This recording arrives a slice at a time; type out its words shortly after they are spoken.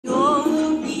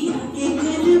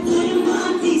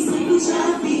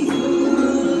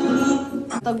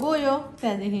त गयो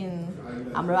त्यहाँदेखि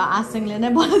हाम्रो आसिङले नै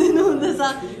बनाइदिनु हुँदैछ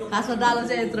खासमा डालो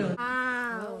चाहिँ यत्रो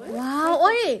वाउ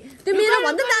ओइ त्यो मेरो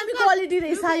भन्दा दामी क्वालिटी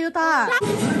रहेछ यो त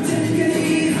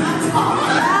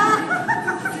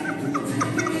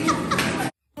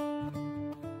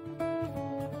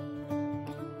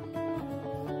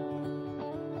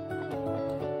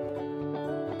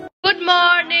गुड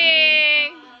मर्निङ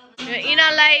यो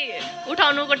इनालाई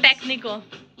उठाउनुको टेक्निक हो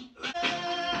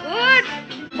गुड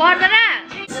पर्दैन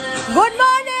गुड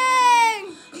मर्निङ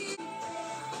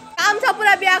काम छ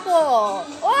पुरा बिहाको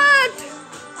उठ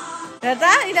हेर्दा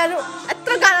यिनीहरू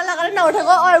यत्रो गाना लगाएर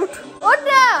नउठेको उठ उठ न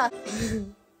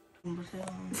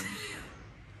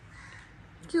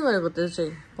के गरेको त्यो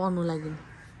चाहिँ पढ्नु लागि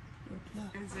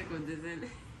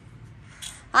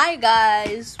Hi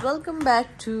guys, welcome back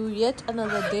to yet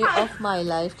another day of my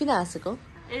life. किन हाँसेको?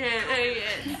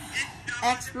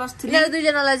 X+3 यिनीहरू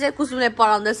दुईजनालाई चाहिँ कुसुमले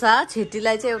पढाउँदैछ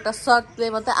छेटीलाई चाहिँ एउटा सर्टले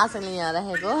मात्रै आशाले यहाँ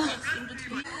राखेको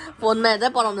फोनमा हेर्दै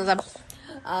पढाउँदैछ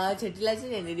छेटीलाई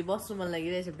चाहिँ यहाँनिर बस्नु मन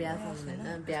लागिरहेछ बिहा छ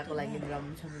होइन बिहाको लागि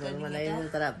रमझम गर्नु मन लागिरहेछ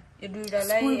तर छैन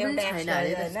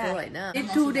अरे त्यस्तो होइन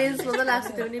 2 days मात्रै लाग्छ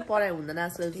त्यो पनि पढाइ हुँदैन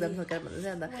आजकल एक्जाम सकेर भन्दैछ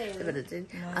अन्त त्यही भएर चाहिँ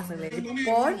आशाले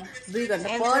पढ 2 घन्टा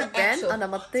पढ बिहान अन्त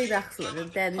मात्रै राख्छु भनेर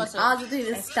त्यहाँदेखि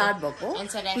आजदेखि स्टार्ट भएको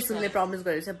कुसुमले प्रमिस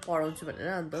गरेर चाहिँ पढाउँछु भनेर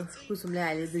अन्त कुसुमले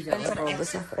अहिले 2 जना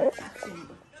पढाउँदैछ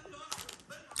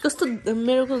कस्तो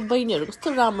मेरो बहिनीहरू कस्तो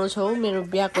राम्रो छ हौ मेरो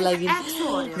बिहाको लागि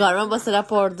घरमा बसेर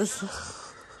पढ्दैछ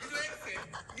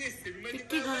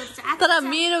तर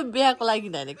मेरो बिहाको लागि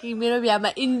होइन कि मेरो बिहामा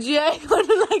इन्जोय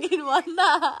गर्नु लागि भन्दा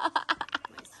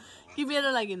कि मेरो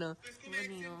लागि न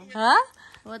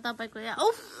हो तपाईको यहाँ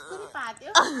उफ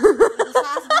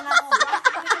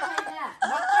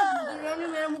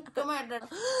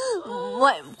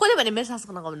कसले भने मेरो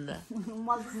सासको नगर्नु र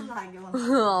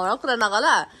कुरा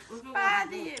नगला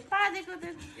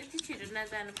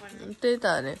त्यही त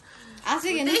अरे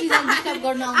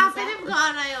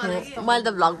मैले त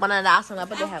भ्लग बनाएर आसँग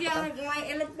पो देखाएको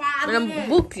त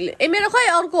बुक ए मेरो खै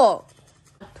अर्को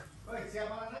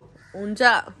हुन्छ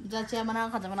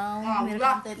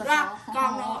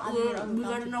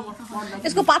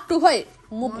यसको पार्ट 2 खै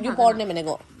म यो पढ्ने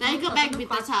भनेको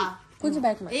कुन चाहिँ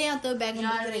ब्यागमा ए त्यो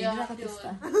ब्यागमा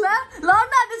ल न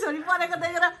छोरी परेको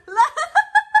देखेर ल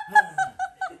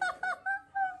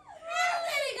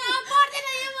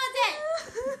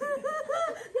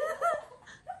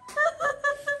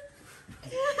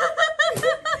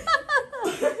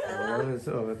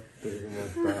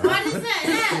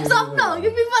सपना हो कि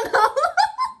पिपल हो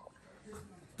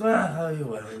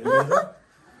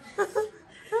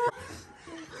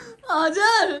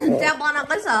हजुर त्यहाँ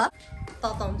बनाएकै छ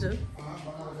तताउँछु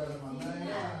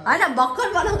होइन भर्खर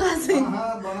बनाएको चाहिँ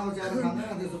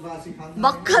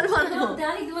भर्खर बनाएको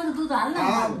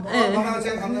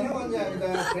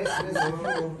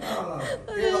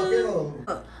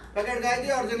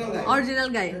अर्जिनल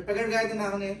गाई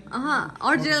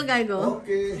अर्जिनल गाईको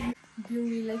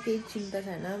बेहुलीलाई केही चिन्ता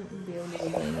छैन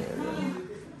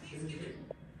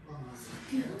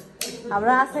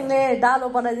हाम्रो आसिङले डालो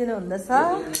बनाइदिनु हुँदैछ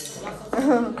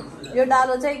यो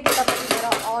डालो चाहिँ तपाईँले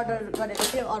अर्डर गरेको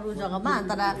थियो अरू जग्गामा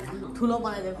तर ठुलो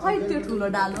बनाइदिएको खै त्यो ठुलो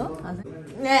डालो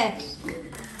ए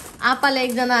आप्पाले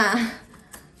एकजना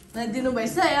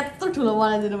दिनुभएछ यत्रो ठुलो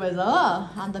बनाइदिनु भएछ हो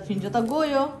अन्त फिन्चो त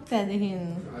गयो त्यहाँदेखि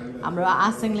हाम्रो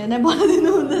आसिङले नै बनाइदिनु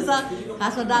हुँदैछ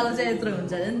खासमा डालो चाहिँ यत्रो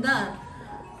हुन्छ अरे नि त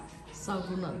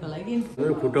सगुनहरूको लागि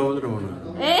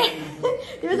ए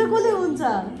यो चाहिँ कसले हुन्छ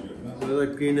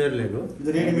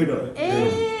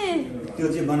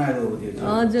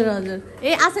हजुर हजुर ए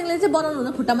आसिङले चाहिँ बनाउनु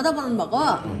हुँदा खुट्टामा त बनाउनु भएको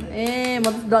ए म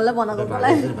त डल्लै बनाएको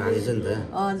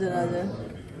हजुर हजुर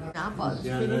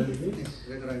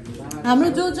हाम्रो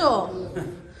जो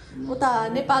उता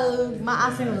नेपालमा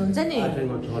आसिङ हुनुहुन्छ नि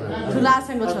ठुलो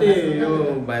आसिङको छोरा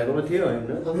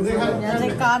यहाँ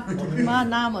चाहिँ कार्डमा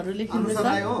नामहरू लेखिँदैछ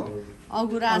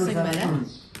अगुरा आसिङ भएर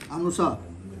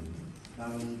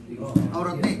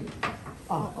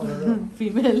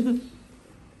फिमेल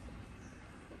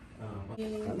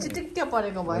चिटिक्क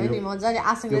परेको भयो नि मजाले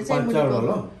आसिङले चाहिँ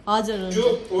हजुर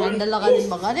ह्यान्डल लगाइदिनु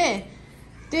भएको अरे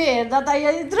त्यो हेर्दा त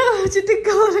यहाँ यत्रो चिटिक्क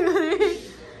परेको अरे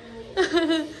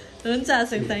हुन्छ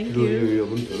आसिङ थ्याङ्क यू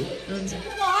हुन्छ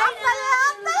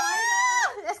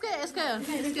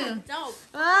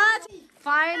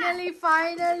फाइनली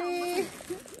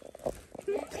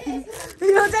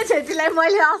यो चाहिँ छेटीलाई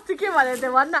मैले अस्ति के भनेको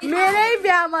थिएँ भन्न मेरै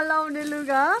बिहामा लाउने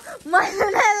लुगा मैले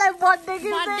नै यसलाई बर्थडे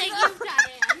गिफ्ट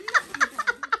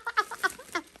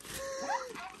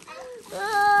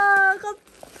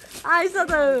आइस त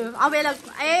अब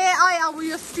यसलाई अब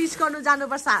यो स्टिच गर्नु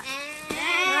जानुपर्छ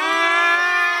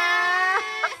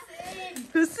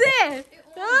खुसी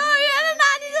हेर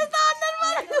नानी जस्तो अनुहार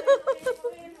बनायो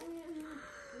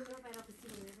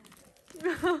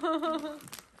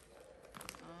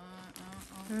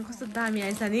कस्तो दामी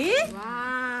आएछ नि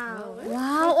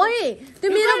वाउ ओए त्यो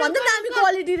मेरो भन्दा दामी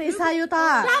क्वालिटी रहेछ यो त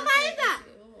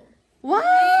वाउ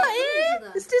ए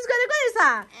स्टिच गरेको रहेछ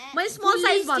मैले स्मल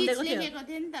साइज भन्देको थिएँ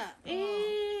ए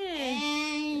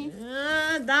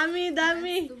दामी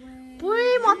दामी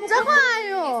पुरै मजाको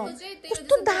आयो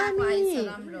कस्तो दामी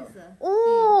ओ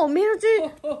मेरो चाहिँ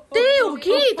त्यही हो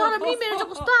कि तर पनि मेरो चाहिँ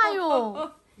कस्तो आयो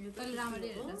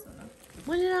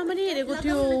मैले राम्ररी हेरेको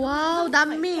थियो वाउ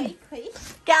दामी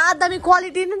क्या दामी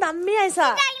क्वालिटी नि दामी आएछ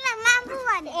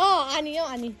अनि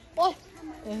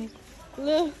ल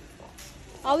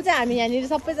अब चाहिँ हामी यहाँनिर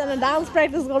सबैजना डान्स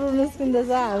प्र्याक्टिस गर्नु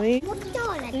निस्किँदैछ हामी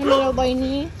मेरो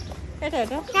बहिनी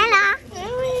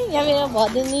यहाँ मेरो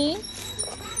भदिनी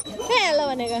हेलो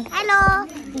भनेको हेलो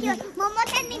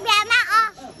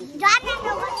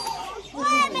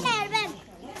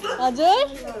हजुर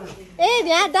ए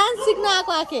यहाँ डान्स सिक्न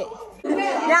आएको आके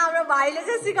यहाँ हाम्रो भाइले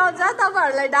चाहिँ सिकाउँछ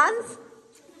तपाईँहरूलाई डान्स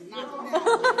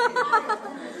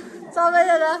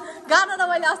सबैजना गाना त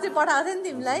मैले अस्ति पठाएको थिएँ नि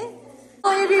तिमीलाई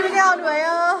एबी पनि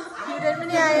आउनुभयो युडेन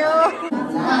पनि आयो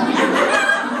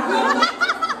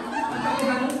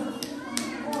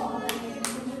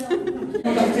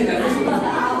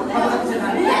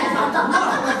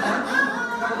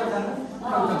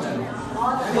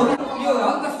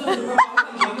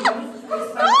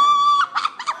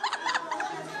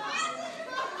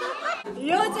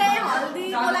यो चाहिँ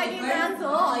हल्दीको लागि डान्स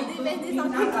हो हल्दी मेहन्दी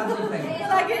सक्नुको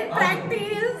लागि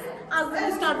प्र्याक्टिस आज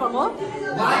स्टार्ट भएको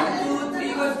 1 2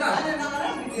 3 go start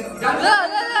ल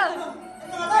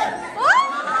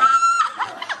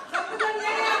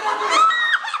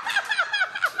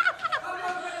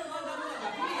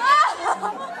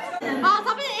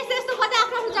सबै यस्तो यस्तो गर्दै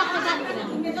आफ्नो जग्गा जानु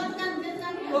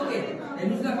ओके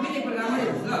हेर्नुस् ल फेरि एकपल्ट राम्ररी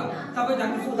हेर्नुस् ल तपाईँ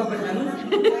जानुहोस् तपाईँ जानुहोस्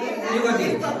यो गरी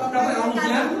तपाईँ आउनुहोस्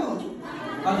यहाँ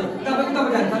हजुर तपाईँ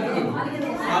जानु सक्नुहुन्छ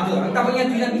हजुर तपाईँ यहाँ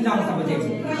दुईजना बिच आउनुहोस् तपाईँ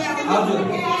चाहिँ हजुर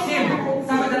सेम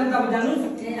तपाईँ जानुहोस्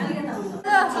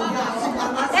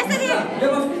यसरी यो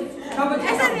बस्नु तपाईँ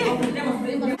यसरी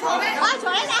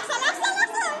छोडे लाग्छ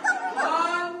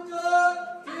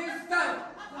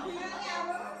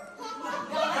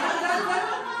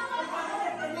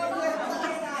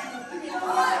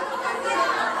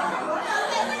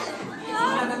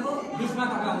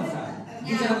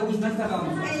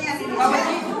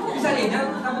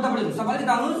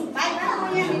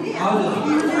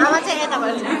 1 चाहिँ यता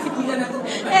भन्छ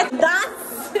ए डान्स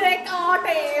रेकर्ड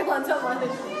भन्छ भने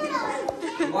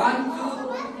 1 2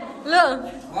 ल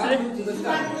 1 2 3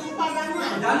 स्टार्ट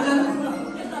जानु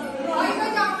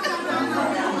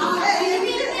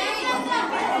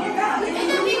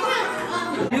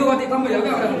यो गर्दै कम भयो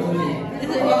क्या 3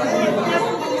 4 5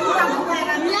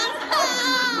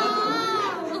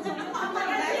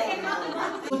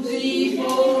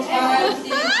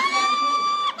 6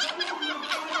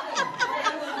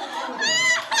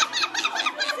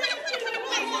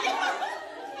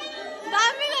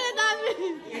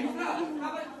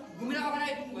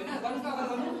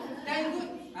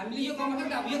 हामीले यो कम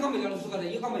गर्दा यो कम ल्याउनु सुगु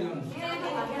यो कम ल्याउनु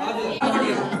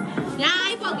हजुर यहाँ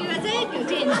आइपुगेर चाहिँ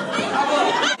चेन्ज अब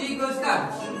ठीक हो स्टार्ट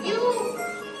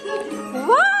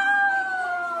वाउ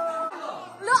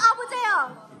ल अब चाहिँ हो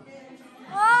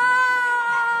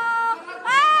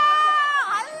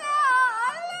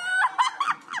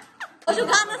हजुर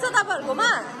गाना छ तपाईहरुकोमा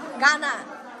गाना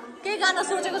के गाना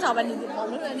सोचेको छ भने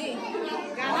भन्नु न नि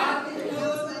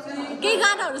के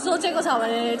गानाहरु सोचेको छ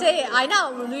भने चाहिँ हैन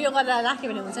उयो गरेर राख्यो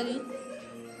भने हुन्छ नि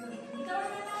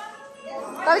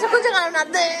तपाईँ चाहिँ कुन चाहिँ गाना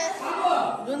नाच्दै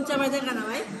जुन चाहिँ गाना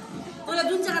भाइ तँलाई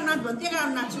जुन चाहिँ नाच भन्थ्यो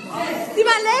गाना नाच्छु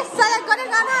तिमीहरूले सेलेक्ट गर्यो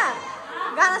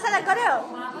गाना सेलेक्ट गर्यो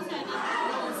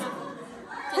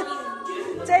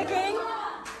चेकिङ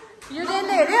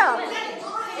युडेनले हेऱ्यो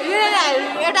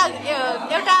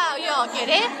एउटा यो के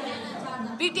अरे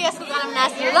बिटिएसको गाना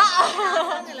नाच्ने ल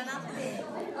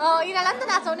यिनीहरूलाई पनि त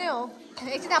नाचाउने हो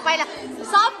एकछिन पहिला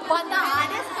सबभन्दा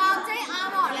हार्डेस्ट काम चाहिँ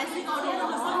आमाहरूलाई सिकाउनु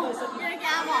किनकि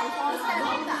आमाहरू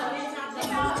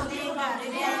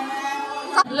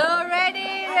ल रेडी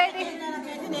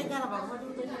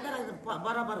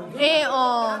ए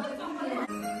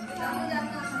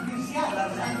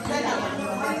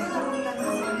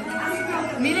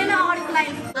मिलेन अगाडिको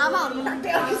लाइन आमाहरू डान्स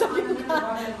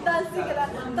सिकेर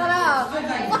तर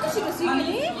कति सिक्यो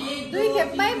नि 2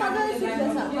 खेपमै मजाले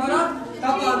सिक्दैछ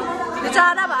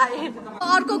बिचारा भाइ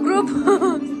अर्को ग्रुप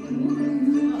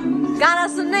गाना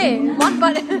सुन्ने मन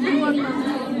पर्यो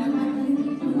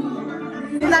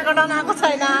तिनीहरूको टर्न आएको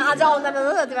छैन आज आउँदैन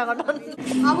तिनीहरूको टर्न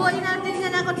अब यिनीहरू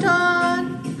तिनजनाको टर्न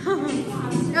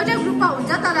एउटै ग्रुपमा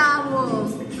हुन्छ तर अब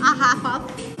हाफ हाफ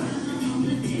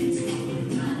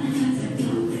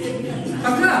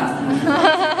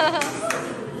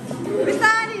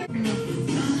बिस्तारी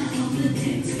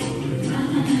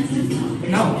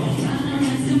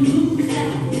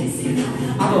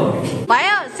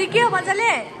भयो सिक्यो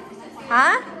मजाले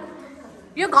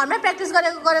यो घरमै प्र्याक्टिस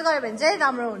गऱ्यो भने चाहिँ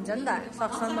राम्रो हुन्छ नि त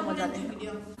सक्छ नि त मजाले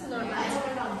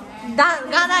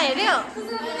गाना हेऱ्यो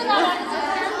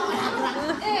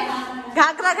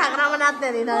घाग्रामा नाच्ने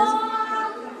अरे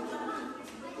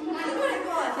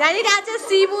यहाँनिर आज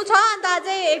सिबु छ अन्त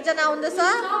अझै एकजना आउँदैछ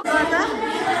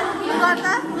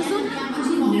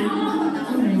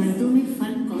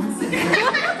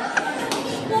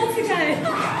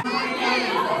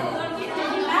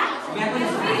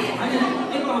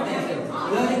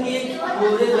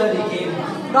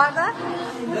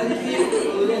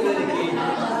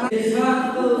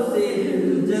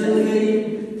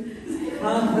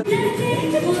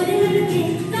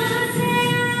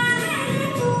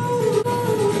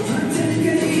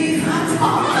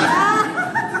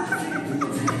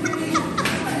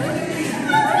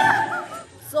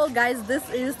So guys, this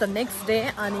is the next day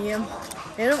अनि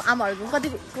हेरौँ आमाहरूको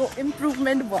कतिको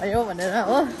इम्प्रुभमेन्ट भयो भनेर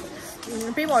हो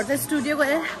पेमाहरू चाहिँ स्टुडियो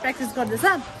गएर प्र्याक्टिस गर्दैछ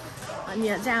अनि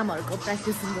यहाँ चाहिँ आमाहरूको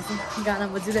प्र्याक्टिस हुँदैछ गाना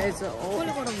बजिरहेछ हो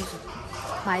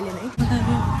भाइले नै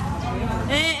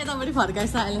ए यतापट्टि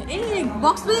फर्काएछ अहिले ए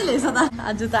बक्स पनि ल्याएछ त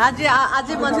आज त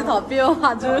अझै मान्छे थप्यो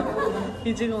आज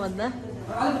हिजोको भन्दा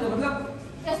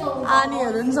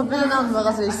आनीहरू पनि सबैजना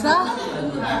आउनुभएको रहेछ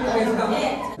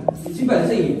Simple,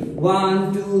 say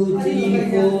 1, 2,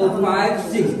 3, 4, 5,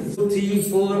 6. 3,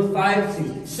 4, 5, 6.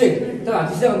 6. Tak,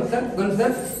 sisa kan? Kan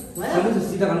Ustaz? Kamu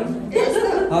sisa kan?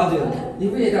 Ada.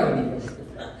 Ibu ya tahu ni.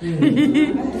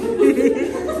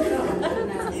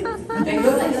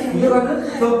 Tengok, dia kan?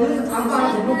 Problem apa?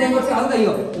 Problem tengok siapa dah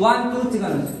yo? 1, 2, 3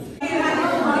 kan?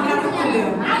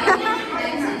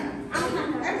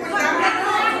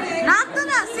 Nak tu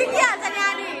nak sikit aja ni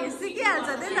ani, sikit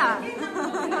aja deh nak.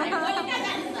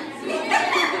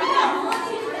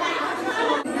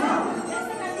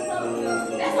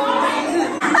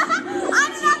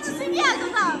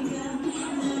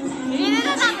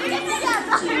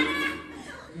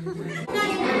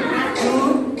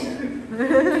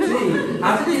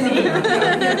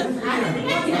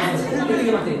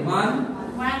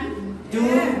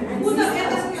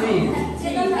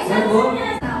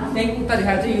 Tengok tadi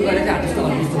hari itu juga ada artis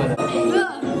kalau bisa ada.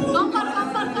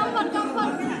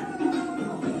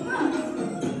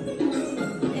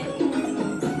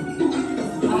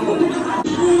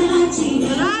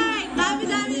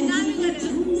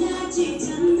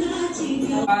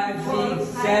 Five, 6,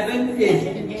 7,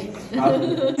 8. 1,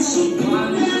 2, 3,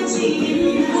 4, 5, 6,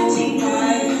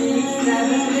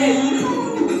 7, 8.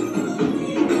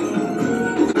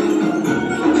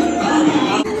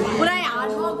 पुरै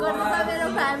hard work गर्नु त मेरो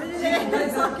फ्यामिलीले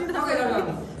सकिदैन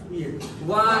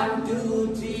 1, 2,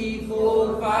 3,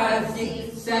 4, 5,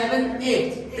 6, 7,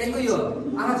 8. Tengok yo.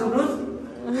 Angkat terus.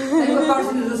 Tengok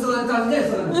pasal itu soal tadi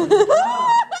soal.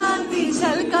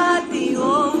 छलकाती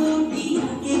हो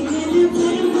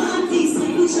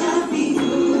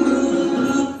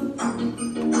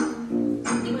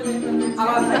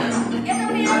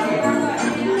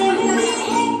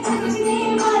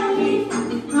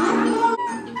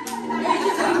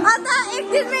अन्त एक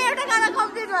दिनमा एउटा गाना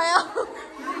कम्प्लिट भयो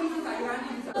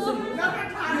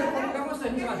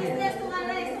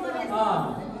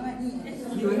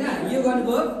यो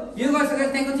गर्नुभयो यो गरिसकेर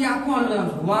त्यहाँको चाहिँ आफू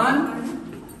अनुगमन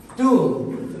 1, 2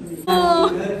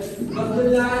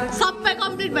 सबै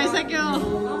कम्प्लिट भइसक्यो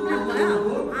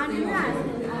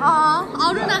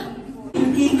आउनु न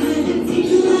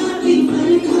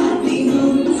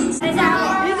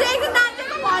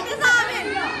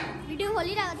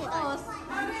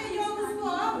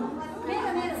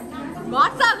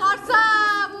घट्छ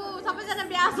अब सबैजना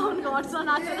बिहा घट्छ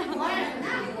नाचेर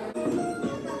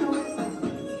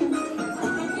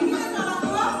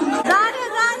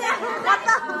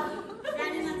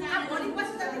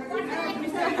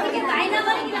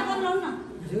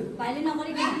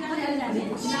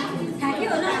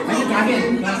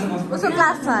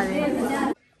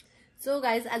सो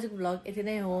गाइज आजको भ्लग यति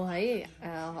नै हो है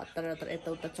हतार हतार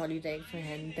यताउता चलिरहेको छ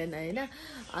ह्यान्ड होइन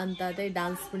अन्त त्यही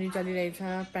डान्स पनि चलिरहेको छ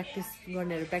प्र्याक्टिस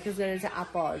गर्नेहरू प्र्याक्टिस गरेर चाहिँ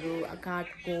आपाहरू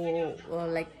काठको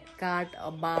लाइक काठ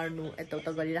बार्नु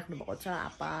यताउता गरिराख्नु भएको छ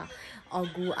आपा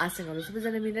अगु आसेङहरू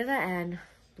सबैजना मिलेर एन्ड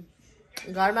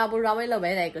घरमा अब रमाइलो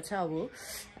भइरहेको छ अब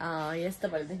यस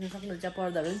तपाईँले देख्न सक्नुहुन्छ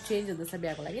पर्दाहरू पनि चेन्ज हुँदैछ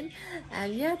बिहाको लागि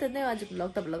एन्ड यहाँ त नै आजको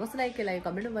ब्लग तपाईँलाई कस्तो लाग्यो के लाग्यो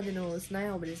कमेन्टमा गरिदिनुहोस्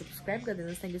नयाँ हो भने सब्सक्राइब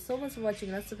गरिदिनुहोस् thank you so much for watching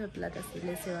रस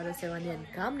फेप्लाले सेवा र सेवानी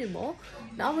अनि काम नि म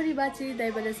नमरी बाची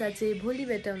दैवले साँच्चै भोलि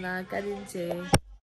भेटौँला कारिन्छे